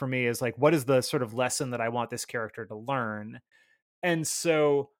down to for me is like, what is the sort of lesson that I want this character to learn? And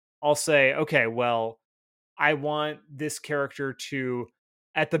so I'll say, okay, well, I want this character to,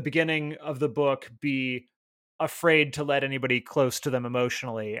 at the beginning of the book, be afraid to let anybody close to them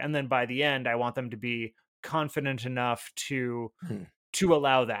emotionally, and then by the end, I want them to be confident enough Hmm. to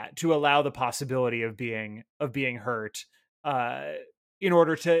allow the possibility of being hurt, uh, in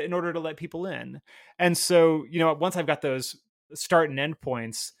order to let people in. And so, once I've got those start and end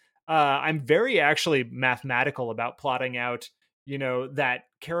points, I'm very actually mathematical about plotting out that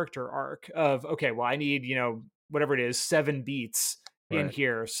character arc of, okay, well, I need, whatever it is, 7 beats in Right.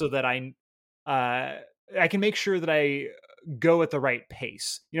 here so that uh I can make sure that I go at the right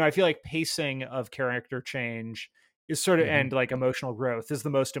pace. I feel like pacing of character change is sort of, Hmm. and like emotional growth is the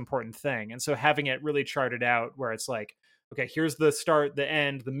most important thing. And so having it really charted out where it's like, okay, here's the start, the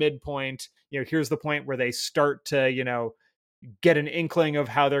end, the midpoint, here's the point where they start to, get an inkling of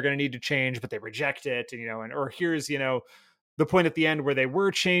how they're going to need to change, but they reject it, and or here's, the point at the end where they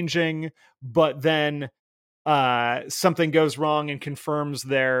were changing, but then something goes wrong and confirms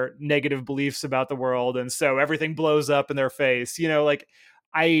their negative beliefs about the world, and so everything blows up in their face. Like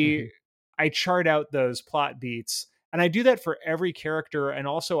I Hmm. I chart out those plot beats, and I do that for every character and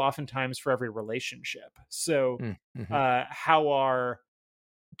also oftentimes for every relationship. So Hmm. how are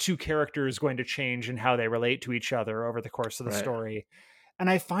two characters going to change and how they relate to each other over the course of the Right. story? And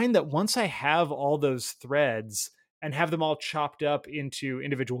I find that once I have all those threads and have them all chopped up into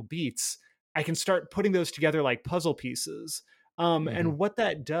individual beats, I can start putting those together like puzzle pieces. Hmm. And what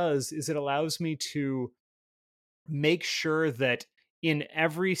that does is it allows me to make sure that in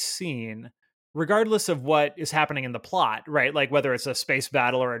every scene, regardless of what is happening in the plot, right? Like whether it's a space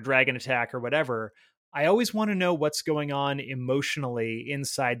battle or a dragon attack or whatever, I always want to know what's going on emotionally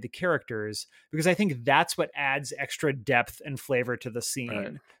inside the characters because I think that's what adds extra depth and flavor to the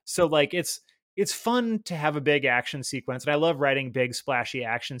Right. scene. So like it's fun to have a big action sequence and I love writing big splashy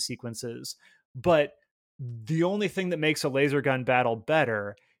action sequences, but the only thing that makes a laser gun battle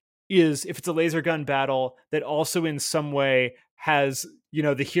better is if it's a laser gun battle that also in some way has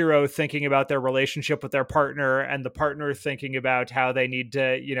the hero thinking about their relationship with their partner and the partner thinking about how they need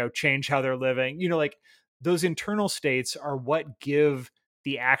to change how they're living, like those internal states are what give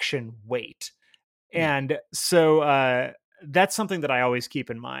the action weight. Mm. And so that's something that I always keep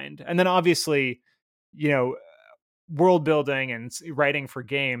in mind. And then obviously, you know world building and writing for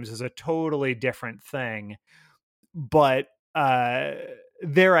games is a totally different thing, but uh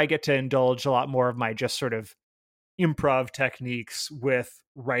there I get to indulge a lot more of my just sort of improv techniques with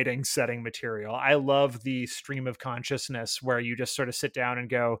writing setting material. I love the stream of consciousness where you just sort of sit down and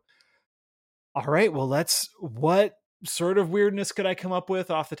go, all right, well, what sort of weirdness could I come up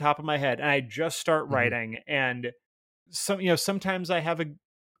with off the top of my head? And I just start Mhm. writing. And sometimes I have an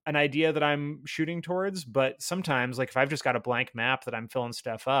idea that I'm shooting towards, but sometimes, like if I've just got a blank map that I'm filling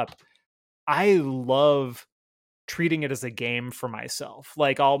stuff up, I love treating it as a game for myself.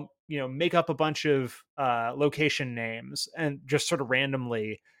 Like I'll, make up a bunch of location names and just sort of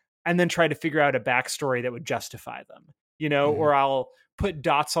randomly, and then try to figure out a backstory that would justify them, Mhm. or I'll put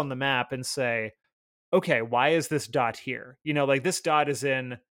dots on the map and say, okay, why is this dot here? Like this dot is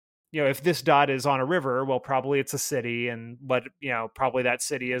in, if this dot is on a river, well, probably it's a city, and probably that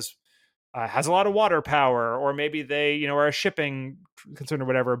city is has a lot of water power, or maybe they, are a shipping concern or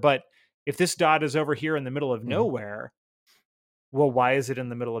whatever. But if this dot is over here in the middle of Mhm. nowhere, well, why is it in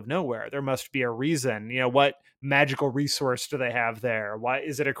the middle of nowhere? There must be a reason. What magical resource do they have there? Why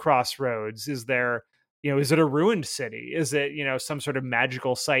is it a crossroads? Is there, is it a ruined city? Is it, some sort of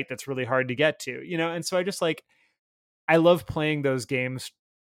magical site that's really hard to get to? And so I just like, I love playing those games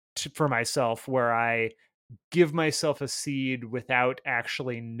for myself where I give myself a seed without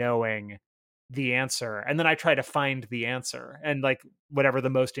actually knowing the answer. And then I try to find the answer and like whatever the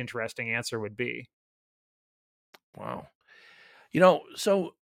most interesting answer would be. Wow.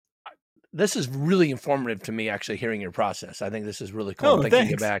 So this is really informative to me, actually, hearing your process. I think this is really cool. I'm Oh, thinking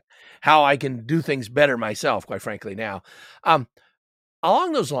thanks. about how I can do things better myself, quite frankly, now. Um,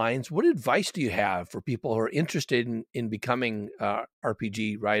 Along those lines, what advice do you have for people who are interested in becoming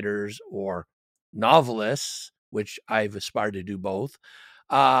RPG writers or novelists, which I've aspired to do both,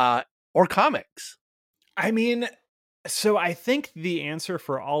 uh, or comics? I mean, so I think the answer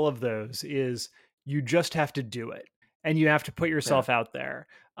for all of those is you just have to do it and you have to put Yeah. yourself out there.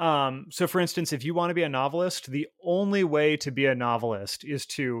 So for instance, if you want to be a novelist, the only way to be a novelist is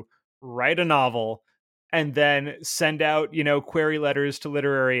to write a novel and then send out, query letters to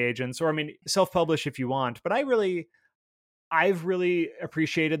literary agents, or I mean, self-publish if you want. But I've really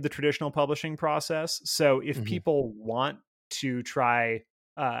appreciated the traditional publishing process. So if Mhm. people want to try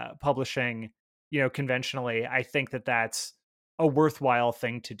publishing, conventionally, I think that that's a worthwhile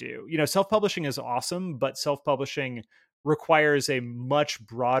thing to do. Self-publishing is awesome, but self-publishing requires a much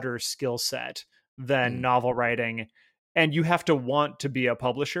broader skill set than Mm. novel writing, and you have to want to be a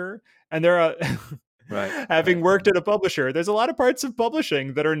publisher. And there are Right. having Right. worked at a publisher, there's a lot of parts of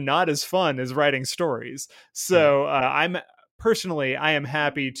publishing that are not as fun as writing stories. Right. So personally, I am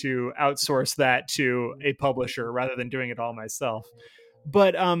happy to outsource that to a publisher rather than doing it all myself.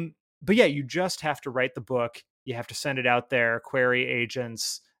 But yeah, you just have to write the book. You have to send it out there, query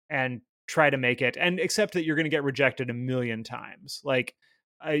agents, and try to make it. And accept that you're going to get rejected a million times. Like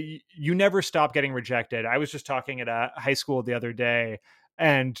you never stop getting rejected. I was just talking at a high school the other day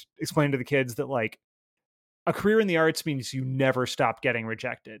and explained to the kids that like a career in the arts means you never stop getting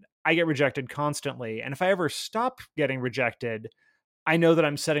rejected. I get rejected constantly, and if I ever stop getting rejected, I know that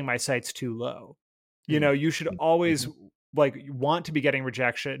I'm setting my sights too low. Mm. You should always Mhm. like want to be getting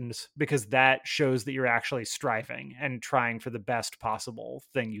rejections because that shows that you're actually striving and trying for the best possible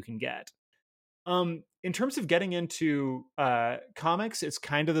thing you can get. In terms of getting into comics, it's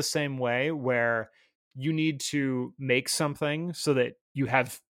kind of the same way where you need to make something so that you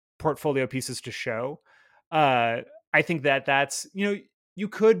have portfolio pieces to show. I think that that's, you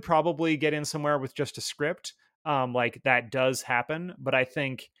could probably get in somewhere with just a script. Like that does happen, but I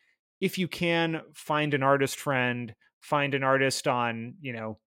think if you can find an artist friend, find an artist on,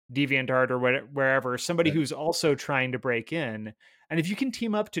 DeviantArt or wherever, somebody Right. who's also trying to break in, and if you can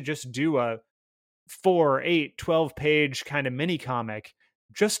team up to just do a 4, 8, 12 page kind of mini comic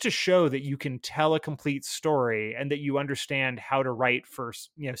just to show that you can tell a complete story and that you understand how to write for,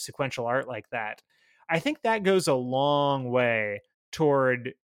 sequential art like that. I think that goes a long way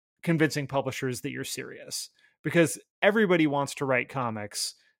toward convincing publishers that you're serious, because everybody wants to write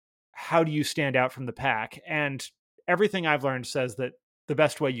comics. How do you stand out from the pack? And everything I've learned says that the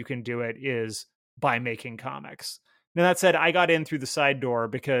best way you can do it is by making comics. Now that said, I got in through the side door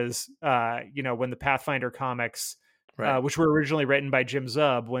because when the Pathfinder comics, Right. which were originally written by Jim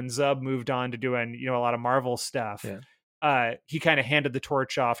Zub, when Zub moved on to doing a lot of Marvel stuff, Yeah. he kind of handed the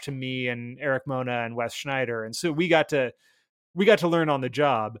torch off to me and Eric Mona and Wes Schneider, and so we got to learn on the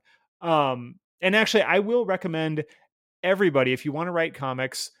job. And actually, I will recommend everybody, if you want to write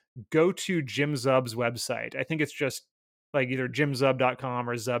comics, go to Jim Zub's website. I think it's just like either jimzub.com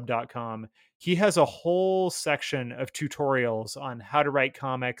or zub.com. He has a whole section of tutorials on how to write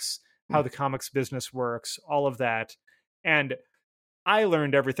comics, how Mm. the comics business works, all of that. And I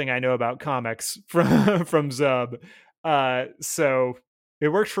learned everything I know about comics from Zub. So it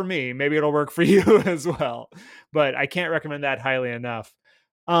worked for me. Maybe it'll work for you as well. But I can't recommend that highly enough.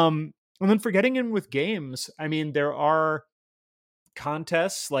 And then for getting in with games, I mean, there are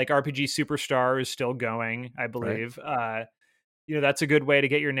contests like RPG Superstar is still going, I Right. believe. That's a good way to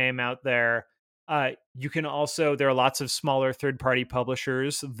get your name out there. You can also, there are lots of smaller third party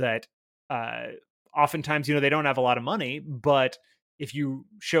publishers that uh, oftentimes, they don't have a lot of money, but if you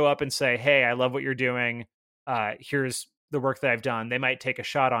show up and say, hey, I love what you're doing, here's the work that I've done, they might take a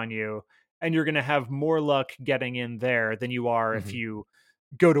shot on you. and you're going to have more luck getting in there than you are if Hmm. you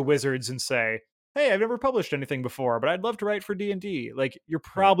go to Wizards and say, "Hey, I've never published anything before, but I'd love to write for D&D." Like, you're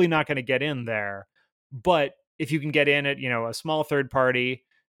Right. probably not going to get in there. But if you can get in at, a small third party,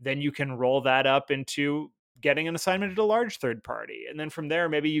 then you can roll that up into getting an assignment at a large third party. And then from there,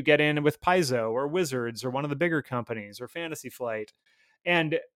 maybe you get in with Paizo or Wizards or one of the bigger companies or Fantasy Flight.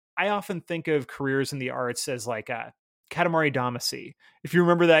 And I often think of careers in the arts as like a Katamari Damacy. If you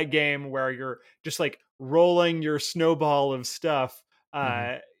remember that game where you're just like rolling your snowball of stuff,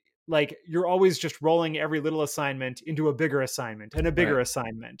 Hmm. uh, like you're always just rolling every little assignment into a bigger assignment and a bigger Right.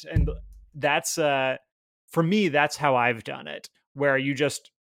 assignment. And that's for me, that's how I've done it, where you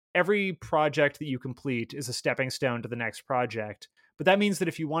just every project that you complete is a stepping stone to the next project. But that means that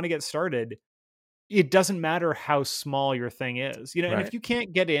if you want to get started, it doesn't matter how small your thing is, and if Right. you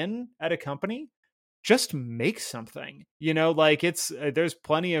can't get in at a company, just make something, like it's there's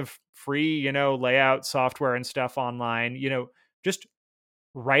plenty of free, layout software and stuff online, just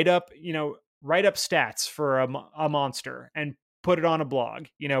write up, write up stats for a monster and put it on a blog,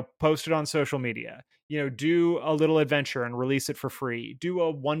 post it on social media, do a little adventure and release it for free. Do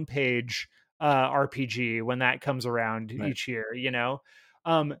a one page RPG when that comes around Right. each year,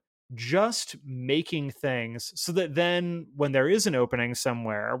 um, just making things so that then when there is an opening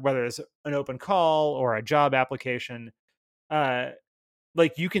somewhere, whether it's an open call or a job application, uh,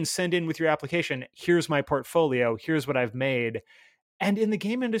 like you can send in with your application, here's my portfolio, here's what I've made. And in the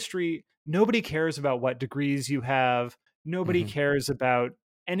game industry, nobody cares about what degrees you have. Nobody Hmm. cares about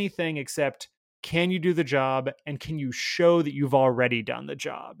anything except, can you do the job and can you show that you've already done the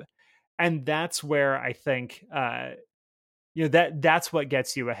job? And that's where I think that's what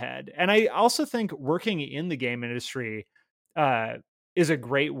gets you ahead. And I also think working in the game industry uh, is a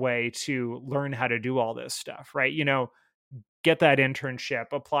great way to learn how to do all this stuff, right? Get that internship,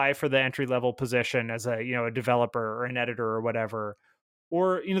 apply for the entry level position as a developer or an editor or whatever.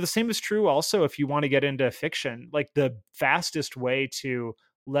 Or, the same is true also if you want to get into fiction. Like, the fastest way to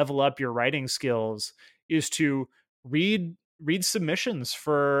level up your writing skills is to read submissions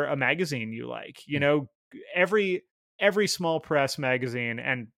for a magazine you like. Every every small press magazine,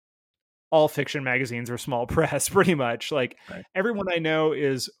 and all fiction magazines are small press pretty much. Like, Right. everyone I know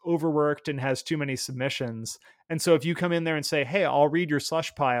is overworked and has too many submissions. And so if you come in there and say, "Hey, I'll read your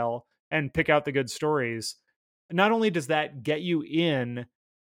slush pile and pick out the good stories," not only does that get you in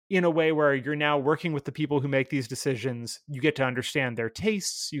a way where you're now working with the people who make these decisions, you get to understand their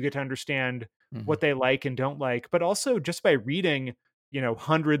tastes, you get to understand Hmm. what they like and don't like, but also just by reading,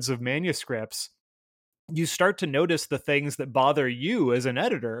 hundreds of manuscripts, you start to notice the things that bother you as an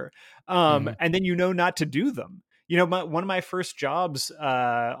editor, Hmm. and then not to do them. One of my first jobs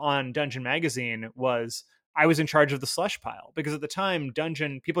on Dungeon Magazine was I was in charge of the slush pile, because at the time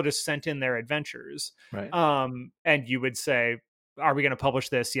Dungeon people just sent in their adventures, Right. and you would say, "Are we going to publish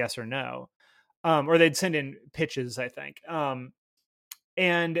this? Yes or no?" Or they'd send in pitches, I think.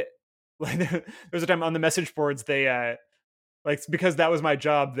 And there was a time on the message boards they like, because that was my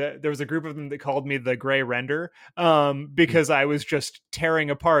job, that there was a group of them that called me the gray render, Mm. because I was just tearing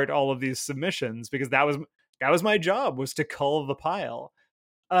apart all of these submissions, because that was my job, was to cull the pile.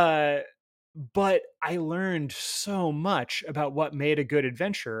 uh but I learned so much about what made a good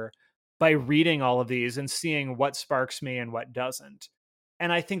adventure by reading all of these and seeing what sparks me and what doesn't.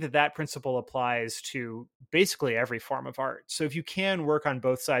 And I think that that principle applies to basically every form of art. So if you can work on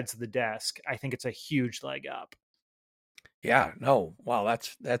both sides of the desk, I think it's a huge leg up. Yeah, no. Wow,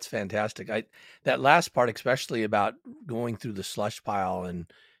 that's fantastic. I that last part, especially about going through the slush pile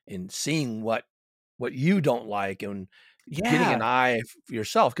and seeing what you don't like and getting an Yeah, eye for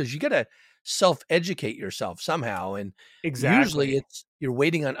yourself, because you gotta self-educate yourself somehow. And usually exactly. it's you're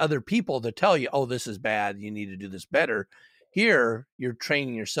waiting on other people to tell you, oh, this is bad, you need to do this better. Here, you're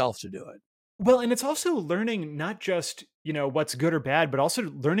training yourself to do it. Well, and it's also learning not just, what's good or bad, but also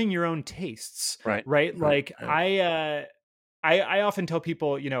learning your own tastes, Right. right? Right. Like, Right. I often tell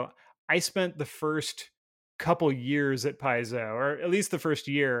people, I spent the first couple years at Paizo, or at least the first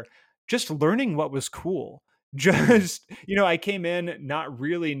year, just learning what was cool. Mhm. Just, I came in not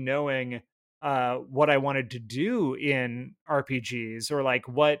really knowing what I wanted to do in RPGs, or like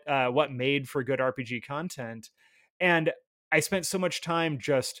what made for good RPG content. And I spent so much time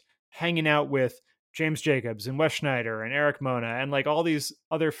just hanging out with James Jacobs and Wes Schneider and Eric Mona and like all these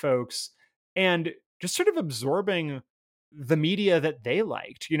other folks, and just sort of absorbing the media that they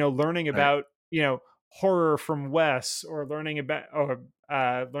liked, learning Right. about, horror from Wes, or learning about,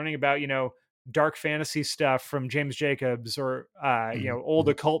 dark fantasy stuff from James Jacobs, or Mhm. old Mhm.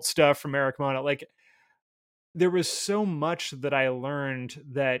 occult stuff from Eric Mona. Like, there was so much that I learned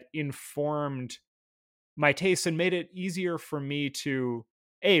that informed my tastes and made it easier for me to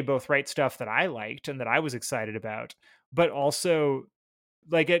both write stuff that I liked and that I was excited about, but also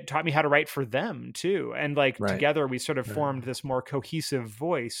like it taught me how to write for them too. And like Right. together we sort of Right. formed this more cohesive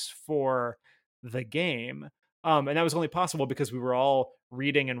voice for the game. And that was only possible because we were all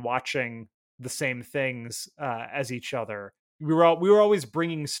reading and watching the same things as each other. We were always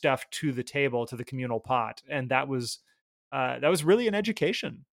bringing stuff to the table, to the communal pot, and that was really an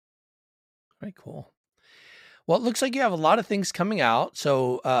education. Very cool. Well, it looks like you have a lot of things coming out.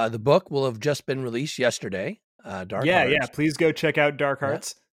 So the book will have just been released yesterday, Dark Yeah, yeah. Hearts. Please go check out Dark Yeah.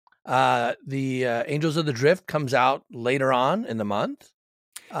 Hearts. The Angels of the Drift comes out later on in the month.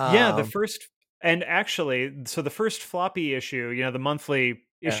 Yeah, the Um, first and actually, so the first floppy issue, the monthly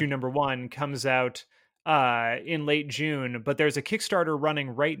yeah, issue number 1 comes out in late June, but there's a Kickstarter running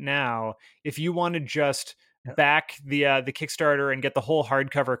right now. If you want to just yeah. back the Kickstarter and get the whole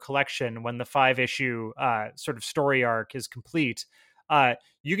hardcover collection when the 5-issue sort of story arc is complete,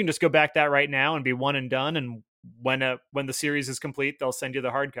 you can just go back that right now and be one and done. And when the series is complete, they'll send you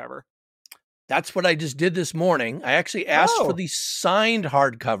the hardcover. That's what I just did this morning. I actually asked for Oh, the signed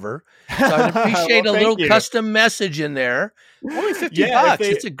hardcover, so I'd appreciate well, a thank little you. custom message in there. Only 50 Yeah, if bucks.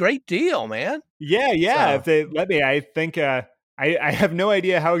 they It's a great deal, man. Yeah, if So, they let me, I think I have no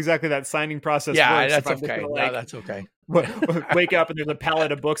idea how exactly that signing process yeah, works. If that's I'm just okay. gonna No, like that's okay. Yeah. wake up and there's a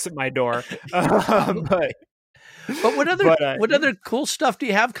pallet of books at my door, Probably. but But what yeah. other cool stuff do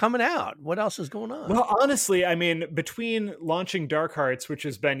you have coming out? What else is going on? Well, honestly, I mean, between launching Dark Hearts, which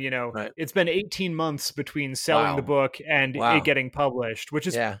has been, Right. it's been 18 months between selling the Wow. book and it Wow. getting published, which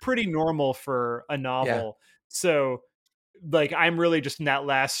is Yeah. pretty normal for a Yeah. novel. So like I'm really just in that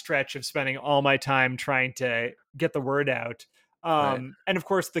last stretch of spending all my time trying to get the word out. Right. And of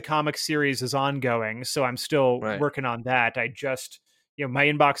course the comic series is ongoing, so I'm still Right. working on that. I just, my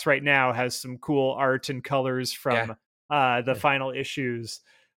inbox right now has some cool art and colors Yeah. from the Yeah. final issues.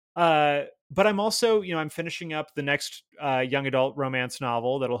 But I'm also, I'm finishing up the next young adult romance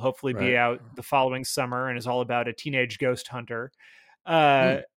novel that'll hopefully be Right. out the following summer and is all about a teenage ghost hunter.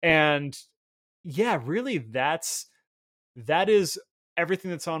 Mm. And yeah, really that is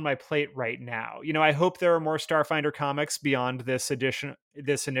everything that's on my plate right now. I hope there are more Starfinder comics beyond this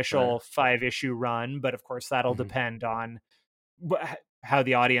Right. initial 5-issue run, but of course that'll Mhm. depend on how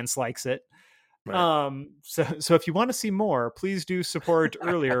the audience likes it. Right. So if you want to see more, please do support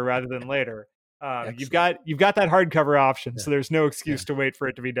earlier rather than later. Excellent. You've got that hardcover option, Yeah. so there's no Yeah. excuse to wait for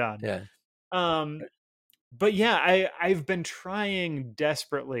it to be done. Yeah. Um, but yeah, I've been trying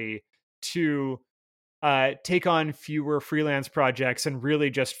desperately to take on fewer freelance projects and really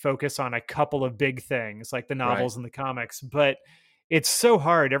just focus on a couple of big things like the Right. novels and the comics. But it's so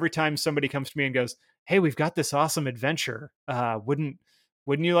hard every time somebody comes to me and goes, "Hey, we've got this awesome adventure. Wouldn't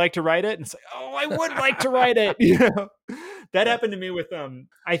you like to write it?" And it's like, "Oh, I would like to write it." That Yeah. happened to me with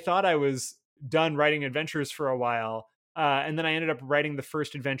I thought I was done writing adventures for a while, and then I ended up writing the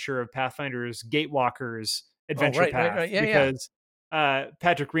first adventure of Pathfinder's Gatewalker's Oh, adventure right. Right. path Right. Yeah. Yeah. because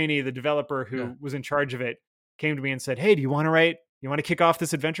Patrick Reaney, the developer Yeah. who was in charge of it, came to me and said, "Hey, do you want to write? You want to kick off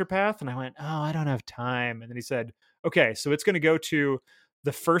this adventure path?" And I went, "Oh, I don't have time." And then he said, "Okay, so it's going to go to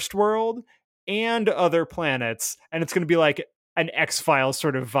the first world and other planets, and it's going to be like an X-Files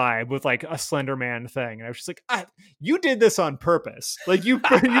sort of vibe with like a Slender Man thing." And I was just like, "You did this on purpose. Like you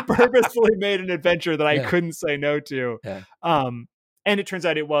you purposefully made an adventure that I Yeah. couldn't say no to." Yeah. Um, and it turns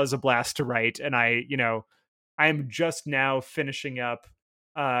out it was a blast to write, and I'm just now finishing up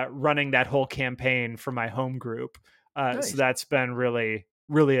running that whole campaign for my home group. So Nice. that's been really,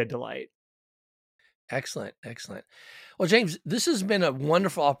 really a delight. Excellent. Excellent. Well, James, this has been a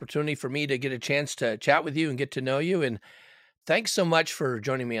wonderful opportunity for me to get a chance to chat with you and get to know you. And thanks so much for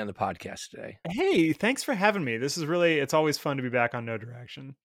joining me on the podcast today. Hey, thanks for having me. It's always fun to be back on No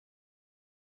Direction.